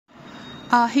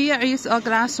Here is a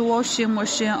glass washing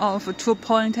machine of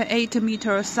 2.8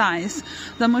 meter size.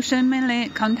 The machine mainly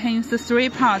contains three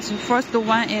parts. First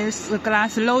one is the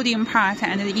glass loading part,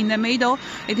 and in the middle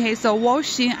it is a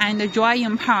washing and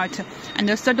drying part. And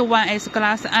the third one is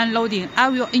glass unloading. I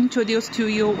will introduce to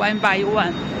you one by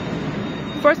one.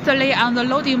 Firstly, on the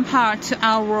loading part,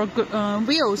 our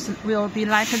wheels will be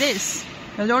like this.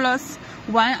 The rollers,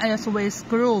 one is with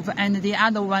groove and the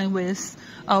other one with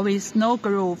no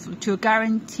groove to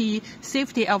guarantee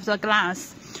safety of the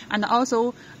glass. And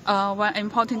also, one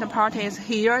important part is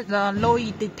here, the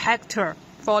Low-E detector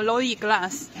for Low-E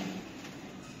glass.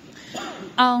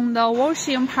 On the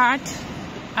washing part,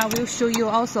 I will show you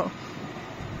also.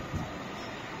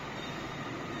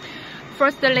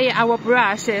 Firstly, our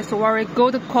brush is very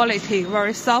good quality,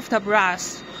 very soft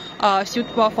brush,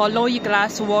 suitable for Low-E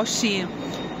glass washing.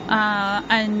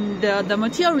 And the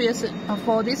materials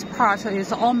for this part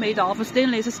is all made of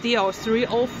stainless steel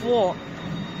 304.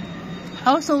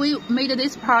 Also, we made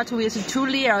this part with 2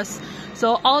 layers,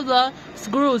 so all the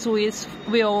screws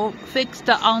will fixed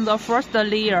on the first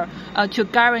layer to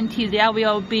guarantee there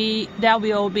will be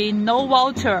no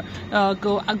water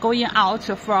going out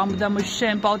from the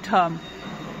machine bottom.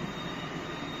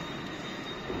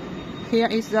 Here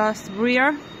is the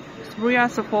sprayers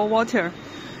for water.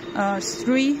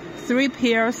 Three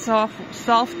pairs of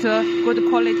soft, good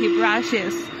quality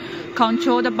brushes,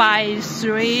 controlled by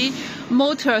 3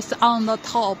 motors on the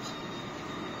top.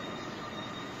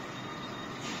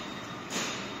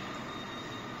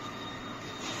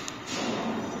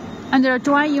 And the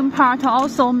drying part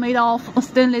also made of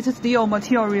stainless steel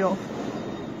material.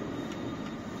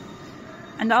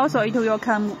 And also it will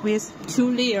come with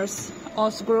 2 layers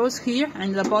of screws here,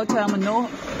 and the bottom no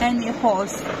any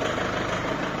holes.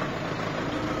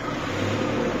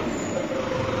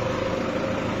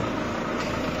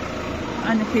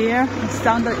 And here is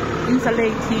the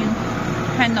insulating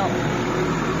panel.